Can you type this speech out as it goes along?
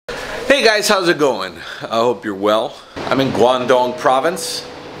Hey guys, how's it going? I hope you're well. I'm in Guangdong province.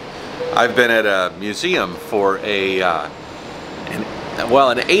 I've been at a museum for an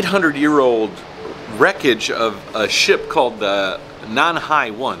 800-year-old wreckage of a ship called the Nanhai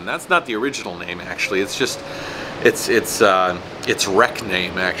 1. That's not the original name, actually. It's just its wreck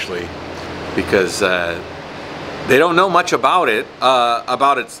name, actually, because they don't know much about it,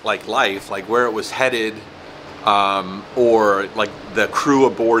 about its life, like where it was headed, or like the crew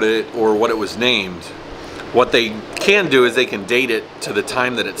aboard it, or what it was named. What they can do is they can date it to the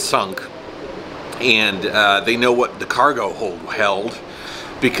time that it sunk, and they know what the cargo hold held,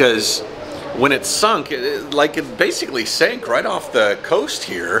 because when it sunk, it basically sank right off the coast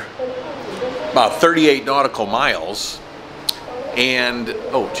here, about 38 nautical miles. And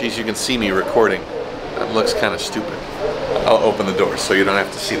oh geez, you can see me recording. That looks kind of stupid. I'll open the door so you don't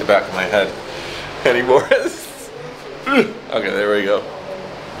have to see the back of my head anymore. Okay, there we go.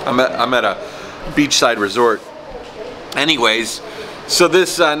 I'm at a beachside resort. Anyways, so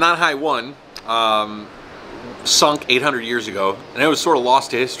this Nanhai 1 sunk 800 years ago, and it was sort of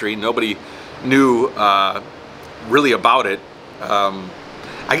lost to history. Nobody knew really about it.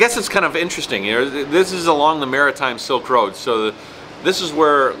 I guess it's kind of interesting. You know, this is along the maritime Silk Road, so this is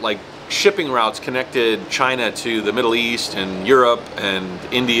where shipping routes connected China to the Middle East and Europe and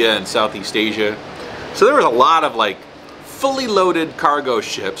India and Southeast Asia. So there was a lot of fully loaded cargo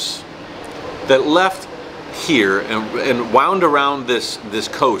ships that left here and wound around this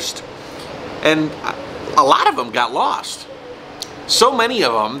coast, and a lot of them got lost. So many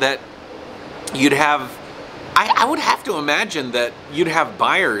of them that you'd have, I would have to imagine that you'd have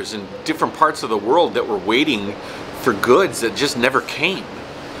buyers in different parts of the world that were waiting for goods that just never came.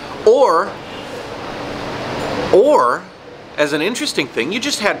 Or as an interesting thing, you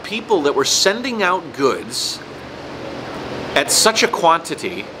just had people that were sending out goods at such a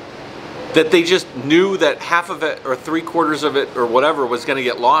quantity that they just knew that half of it or 3/4 of it or whatever was going to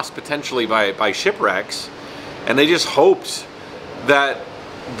get lost potentially by shipwrecks, and they just hoped that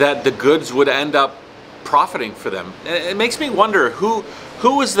the goods would end up profiting for them. It makes me wonder who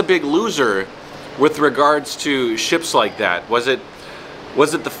was the big loser with regards to ships like that. Was it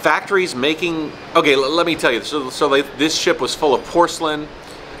the factories making? Okay, let me tell you. So this ship was full of porcelain,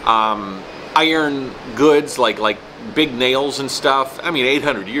 iron goods like big nails and stuff. I mean,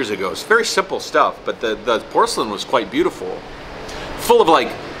 800 years ago, it's very simple stuff, but the porcelain was quite beautiful, full of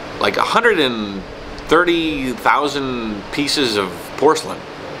like 130,000 pieces of porcelain.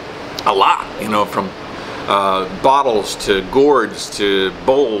 A lot, you know, from bottles to gourds to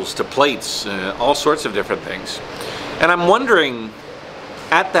bowls to plates, all sorts of different things. And I'm wondering,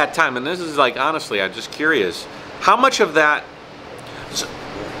 at that time, and this is honestly, I'm just curious, how much of that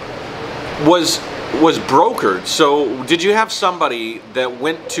was brokered? So did you have somebody that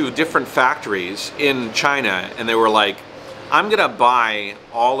went to different factories in China and they were like, I'm gonna buy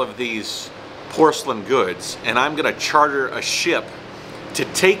all of these porcelain goods and I'm gonna charter a ship to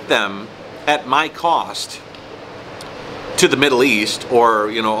take them at my cost to the Middle East, or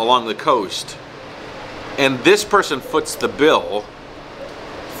along the coast, and this person foots the bill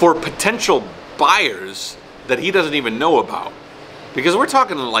for potential buyers that he doesn't even know about? Because we're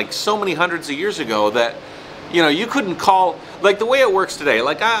talking so many hundreds of years ago that you couldn't call, the way it works today.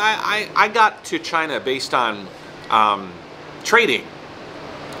 I got to China based on trading.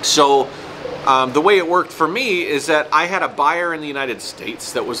 So the way it worked for me is that I had a buyer in the United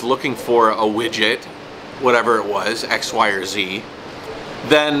States that was looking for a widget, whatever it was, X, Y, or Z.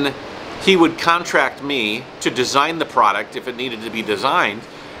 Then he would contract me to design the product if it needed to be designed,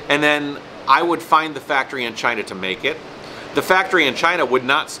 and then I would find the factory in China to make it. The factory in China would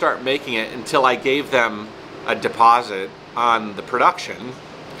not start making it until I gave them a deposit on the production,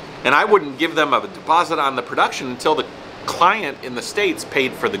 and I wouldn't give them a deposit on the production until the client in the States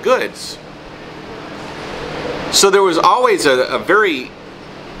paid for the goods. So there was always a very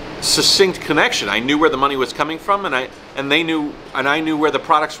succinct connection. I knew where the money was coming from, and I knew where the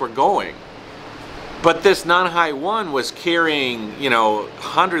products were going. But this Nanhai 1 was carrying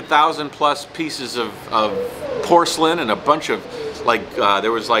 100,000 plus pieces of porcelain and a bunch of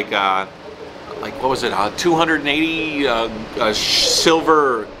there was what was it, 280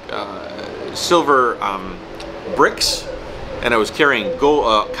 silver bricks, and I was carrying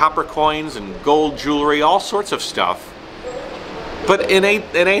gold, copper coins and gold jewelry, all sorts of stuff. But in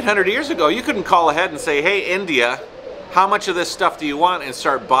 800 years ago, you couldn't call ahead and say, hey India, how much of this stuff do you want, and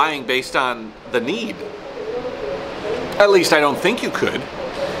start buying based on the need. At least I don't think you could.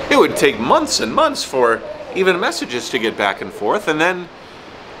 It would take months and months for even messages to get back and forth, and then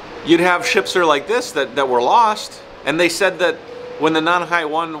you'd have ships that are like this that were lost, and they said that when the Nanhai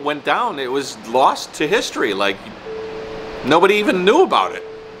one went down, it was lost to history. Like, nobody even knew about it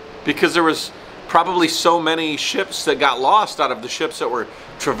because there was probably so many ships that got lost out of the ships that were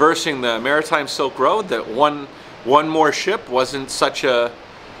traversing the maritime Silk Road that one more ship wasn't such a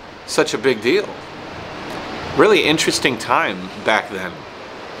big deal. Really interesting time back then.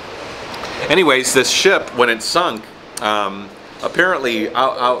 Anyways, this ship, when it sunk, apparently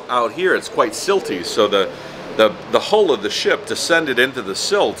out here it's quite silty, so the hull of the ship descended into the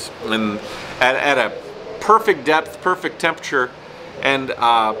silt, and at a perfect depth, perfect temperature, and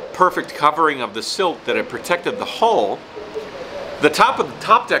perfect covering of the silt that it protected the hull. The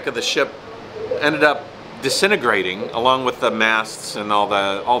top deck of the ship ended up disintegrating along with the masts and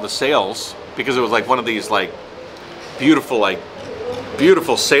all the sails, because it was like one of these like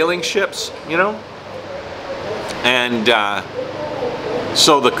beautiful sailing ships, you know. And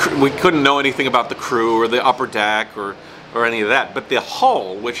so we couldn't know anything about the crew or the upper deck or any of that. But the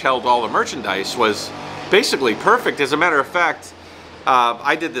hull, which held all the merchandise, was basically perfect. As a matter of fact,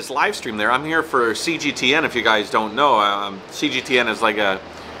 I did this live stream there. I'm here for CGTN, if you guys don't know. CGTN is like a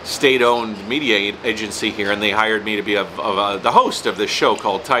state-owned media agency here, and they hired me to be the host of this show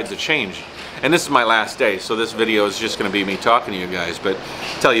called Tides of Change. And this is my last day, so this video is just going to be me talking to you guys, but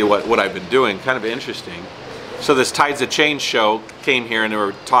tell you what I've been doing. Kind of interesting. So this Tides of Change show came here, and they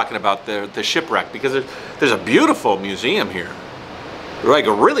were talking about the shipwreck, because there's a beautiful museum here, like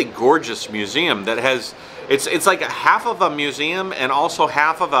a really gorgeous museum that has, it's like a half of a museum and also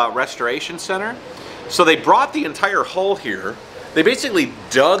half of a restoration center. So they brought the entire hull here. They basically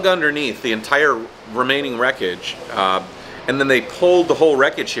dug underneath the entire remaining wreckage, and then they pulled the whole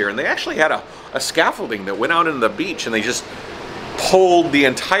wreckage here, and they actually had a scaffolding that went out into the beach, and they just pulled the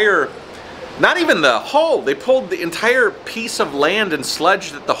entire, not even the hull, they pulled the entire piece of land and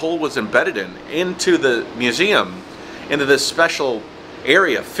sludge that the hull was embedded in into the museum, into this special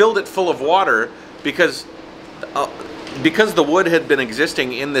area, filled it full of water, because the wood had been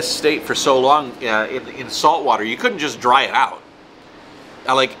existing in this state for so long in salt water, you couldn't just dry it out.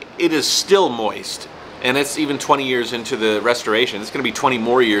 Like, it is still moist, and it's even 20 years into the restoration. It's going to be 20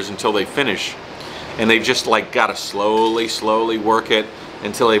 more years until they finish, and they've just like got to slowly work it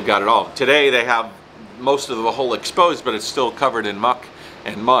until they've got it all. Today they have most of the hull exposed, but it's still covered in muck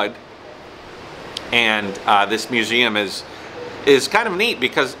and mud. And this museum is kind of neat,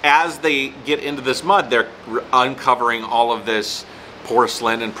 because as they get into this mud, they're uncovering all of this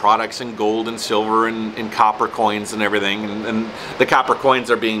porcelain and products and gold and silver and copper coins and everything. And the copper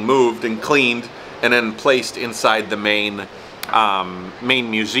coins are being moved and cleaned and then placed inside the main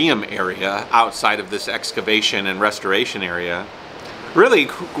museum area outside of this excavation and restoration area. Really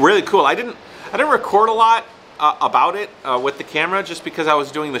cool. I didn't record a lot about it with the camera, just because I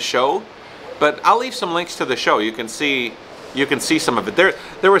was doing the show, but I'll leave some links to the show. You can see some of it.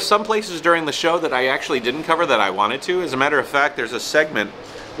 There were some places during the show that I actually didn't cover that I wanted to. As a matter of fact, there's a segment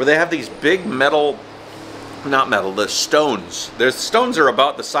where they have these big the stones. The stones are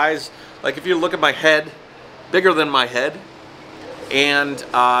about the size, like if you look at my head, bigger than my head. And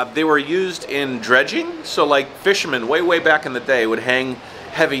they were used in dredging. So like fishermen way back in the day would hang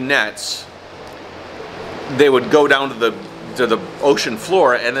heavy nets. They would go down to the ocean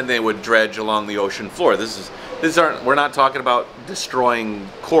floor, and then they would dredge along the ocean floor. We're not talking about destroying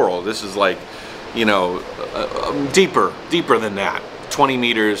coral. This is like, you know, deeper than that. 20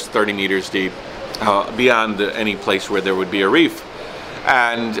 meters, 30 meters deep, beyond any place where there would be a reef.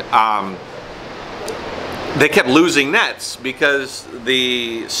 And they kept losing nets because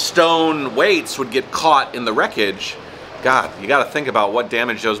the stone weights would get caught in the wreckage. God, you got to think about what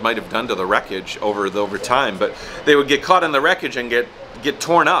damage those might have done to the wreckage over time. But they would get caught in the wreckage and get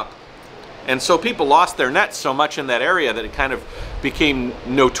torn up. And so people lost their nets so much in that area that it kind of became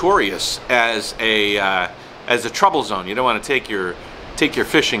notorious as a trouble zone. You don't want to take your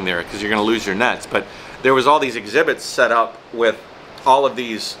fishing there because you're going to lose your nets. But there was all these exhibits set up with all of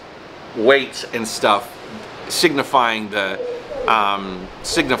these weights and stuff, signifying the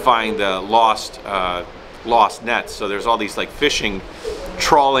lost nets. So there's all these like fishing,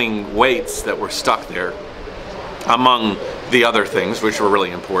 trawling weights that were stuck there, among the other things which were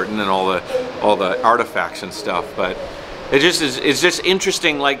really important, and all the artifacts and stuff. But it's just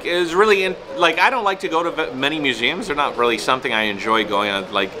interesting. Like, it was really like, I don't like to go to many museums. They're not really something I enjoy going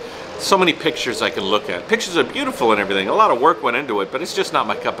on. Like, so many pictures I can look at. Pictures are beautiful and everything. A lot of work went into it, but it's just not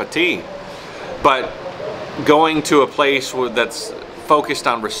my cup of tea. But going to a place that's focused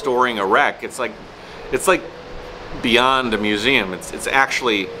on restoring a wreck, it's like beyond a museum. It's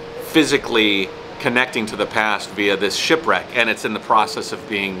actually physically connecting to the past via this shipwreck, and it's in the process of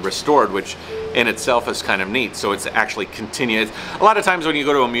being restored, which in itself is kind of neat. So it's actually continued. A lot of times when you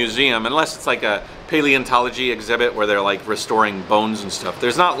go to a museum, unless it's like a paleontology exhibit where they're like restoring bones and stuff,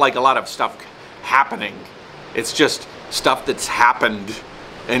 there's not like a lot of stuff happening. It's just stuff that's happened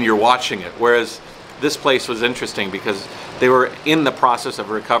and you're watching it. Whereas this place was interesting because they were in the process of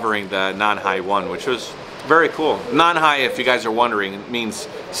recovering the Nanhai 1, which was very cool. Nanhai, if you guys are wondering, it means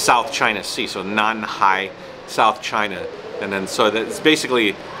South China Sea. So Nanhai, South China. And then so that's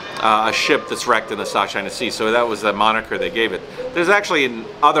basically a ship that's wrecked in the South China Sea. So that was the moniker they gave it. There's actually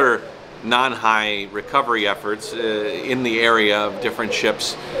other Nanhai recovery efforts in the area of different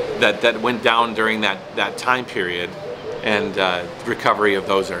ships that went down during that time period. And recovery of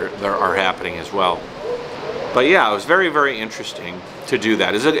those are happening as well. But yeah, it was very, very interesting to do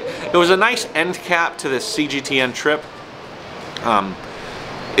that. It was a nice end cap to this CGTN trip.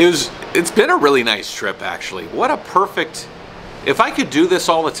 It's been a really nice trip, actually. What a perfect... If I could do this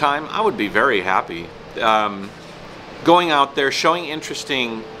all the time, I would be very happy. Going out there, showing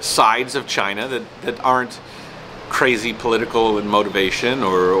interesting sides of China that aren't crazy political in motivation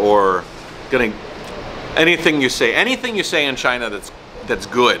or gonna... Anything you say in China that's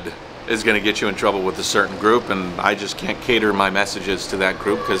good is going to get you in trouble with a certain group, and I just can't cater my messages to that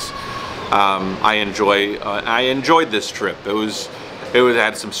group because I enjoyed this trip. It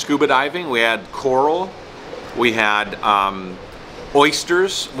had some scuba diving, we had coral, we had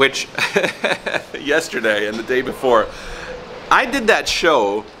oysters, which yesterday and the day before I did that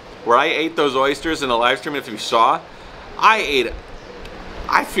show where I ate those oysters in a live stream. If you saw,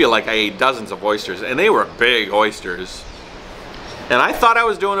 I feel like I ate dozens of oysters, and they were big oysters. And I thought I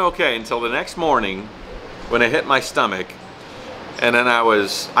was doing okay until the next morning when it hit my stomach. And then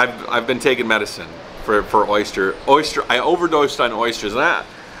I've been taking medicine for oyster. I overdosed on oysters. And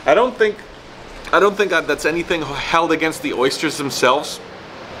I don't think that's anything held against the oysters themselves.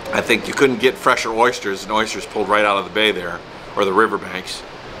 I think you couldn't get fresher oysters, and oysters pulled right out of the bay there, or the riverbanks.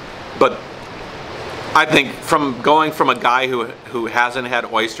 But I think going from a guy who hasn't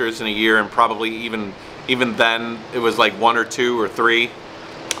had oysters in a year, and probably even then it was like 1 or 2 or 3,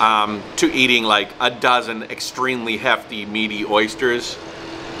 to eating like a dozen extremely hefty, meaty oysters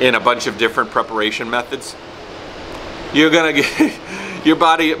in a bunch of different preparation methods, you're gonna get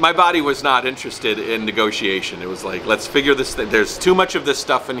my body was not interested in negotiation. It was like, let's figure this thing. There's too much of this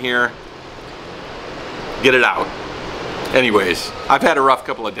stuff in here. Get it out. Anyways, I've had a rough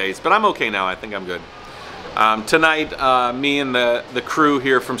couple of days, but I'm okay now. I think I'm good. Tonight, me and the crew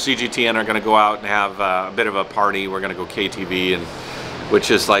here from CGTN are going to go out and have a bit of a party. We're going to go KTV,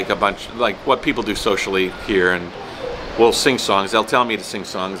 which is like a bunch, like what people do socially here, and we'll sing songs. They'll tell me to sing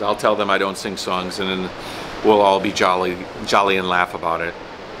songs. I'll tell them I don't sing songs, and then we'll all be jolly and laugh about it.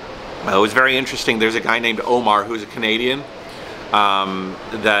 It was very interesting. There's a guy named Omar who's a Canadian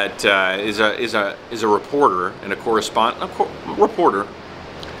that is a reporter and a correspondent, reporter.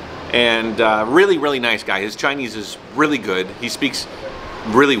 And really, really nice guy. His Chinese is really good. He speaks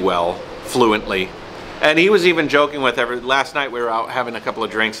really well, fluently. And he was even joking with last night we were out having a couple of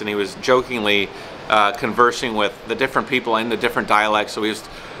drinks, and he was jokingly conversing with the different people in the different dialects. So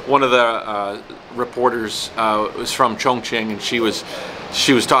one of the reporters was from Chongqing, and she was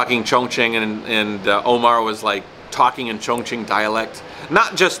talking Chongqing, and Omar was like talking in Chongqing dialect.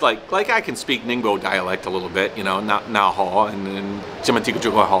 Not just like I can speak Ningbo dialect a little bit, you know, Nanhai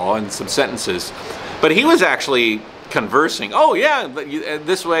and some sentences, but he was actually conversing. Oh yeah,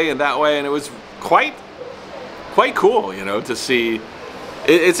 this way and that way, and it was quite cool, you know, to see.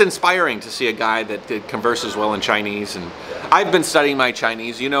 It's inspiring to see a guy that converses well in Chinese, and I've been studying my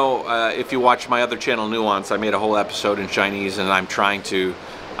Chinese. You know, if you watch my other channel, Nuance, I made a whole episode in Chinese, and I'm trying to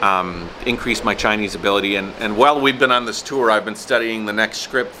increase my Chinese ability, and while we've been on this tour, I've been studying the next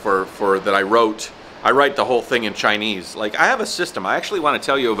script for that I wrote. I write the whole thing in Chinese. Like, I have a system. I actually want to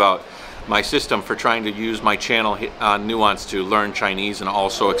tell you about my system for trying to use my channel on Nuance to learn Chinese and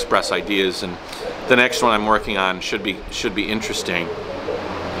also express ideas, and the next one I'm working on should be interesting.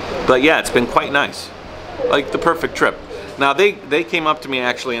 But yeah, it's been quite nice. Like the perfect trip. Now they came up to me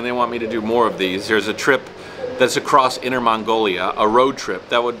actually, and they want me to do more of these. There's a trip that's across Inner Mongolia, a road trip.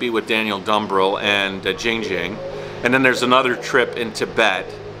 That would be with Daniel Dumbrell and Jing. And then there's another trip in Tibet,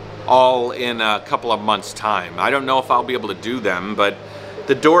 all in a couple of months' time. I don't know if I'll be able to do them, but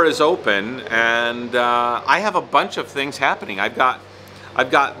the door is open, and I have a bunch of things happening. I've got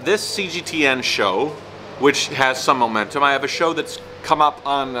this CGTN show, which has some momentum. I have a show that's come up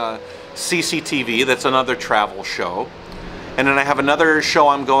on CCTV, that's another travel show. And then I have another show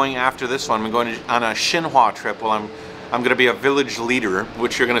I'm going after this one. I'm going on a Xinhua trip. Well, I'm going to be a village leader,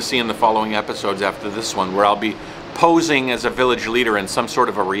 which you're going to see in the following episodes after this one, where I'll be posing as a village leader in some sort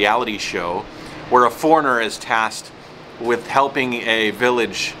of a reality show where a foreigner is tasked with helping a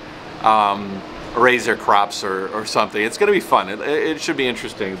village raise their crops or something. It's going to be fun. It should be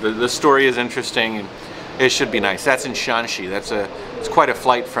interesting. The story is interesting, and it should be nice. That's in Shanxi. It's quite a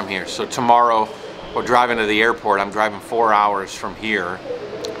flight from here. So tomorrow we're driving to the airport. I'm driving 4 hours from here.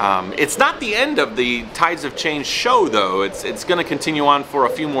 It's not the end of the Tides of Change show, though. It's going to continue on for a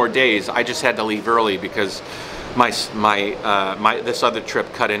few more days. I just had to leave early because this other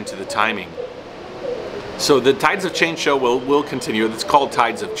trip cut into the timing. So the Tides of Change show will continue. It's called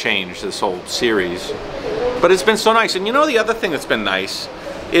Tides of Change, this whole series. But it's been so nice. And you know, the other thing that's been nice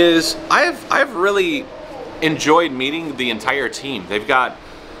is I've really enjoyed meeting the entire team. They've got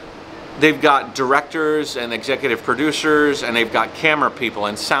directors and executive producers, and they've got camera people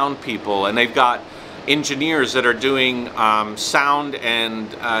and sound people, and they've got engineers that are doing sound,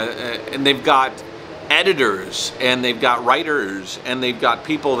 and they've got editors, and they've got writers, and they've got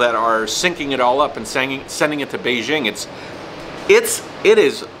people that are syncing it all up and sending it to Beijing.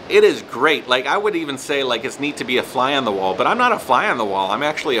 It is great. Like, I would even say, like, it's neat to be a fly on the wall, but I'm not a fly on the wall. I'm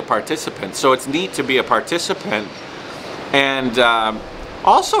actually a participant. So it's neat to be a participant, and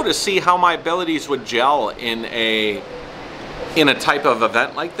also to see how my abilities would gel in a type of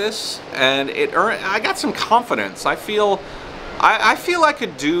event like this. And I got some confidence. I feel I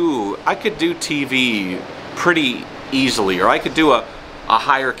could do TV pretty easily, or I could do a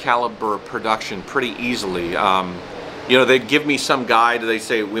higher caliber production pretty easily. You know, they'd give me some guide. They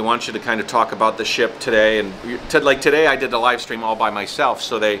say, we want you to kind of talk about the ship today. And like today, I did the live stream all by myself.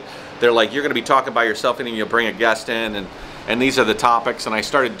 So they're like, you're going to be talking by yourself, and then you'll bring a guest in, and these are the topics. And I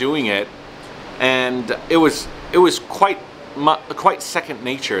started doing it, and it was quite second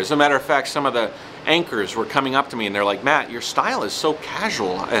nature. As a matter of fact, some of the anchors were coming up to me, and they're like, Matt, your style is so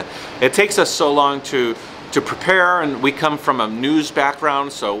casual. It takes us so long to prepare, and we come from a news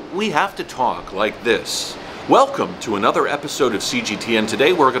background, so we have to talk like this. Welcome to another episode of CGTN.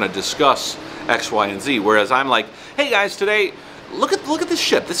 Today we're going to discuss X, Y, and Z. Whereas I'm like, hey guys, today look at this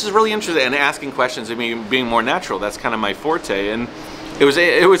ship. This is really interesting, and asking questions and being more natural. That's kind of my forte, and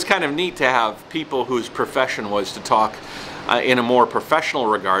it was kind of neat to have people whose profession was to talk in a more professional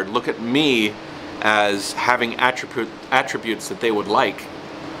regard. Look at me as having attributes that they would like,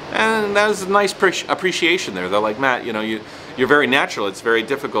 and that was a nice appreciation there. They're like, Matt, you know, you're very natural. It's very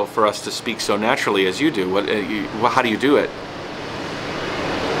difficult for us to speak so naturally as you do. How do you do it?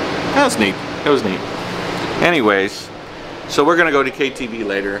 That was neat. It was neat. Anyways, so we're gonna go to KTV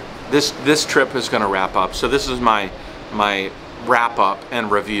later. This trip is gonna wrap up. So this is my wrap up and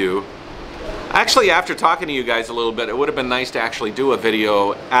review. Actually, after talking to you guys a little bit, it would have been nice to actually do a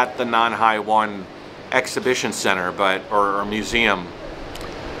video at the Nanhai 1 exhibition center, or museum.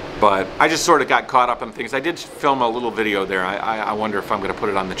 But I just sort of got caught up in things. I did film a little video there. I wonder if I'm going to put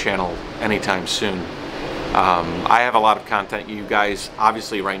it on the channel anytime soon. I have a lot of content you guys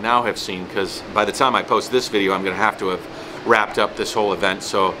obviously right now have seen, because by the time I post this video, I'm going to have wrapped up this whole event.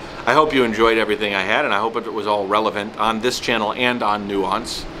 So I hope you enjoyed everything I had, and I hope it was all relevant on this channel and on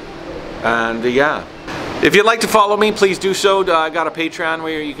Nuance. And yeah, if you'd like to follow me, please do so. I got a Patreon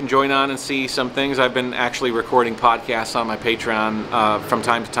where you can join on and see some things. I've been actually recording podcasts on my Patreon from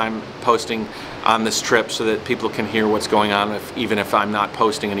time to time, posting on this trip so that people can hear what's going on, even if I'm not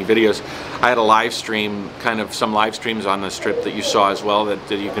posting any videos. I had a live stream, some live streams on this trip that you saw as well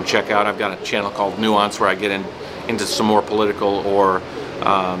that you can check out. I've got a channel called Nuance where I get into some more political or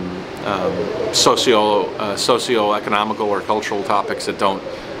socio-economical or cultural topics that don't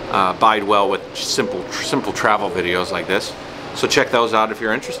bide well with simple travel videos like this. So check those out if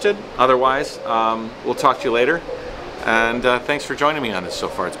you're interested. Otherwise, we'll talk to you later. And thanks for joining me on this so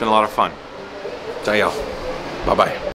far. It's been a lot of fun. JaYoe. Bye-bye.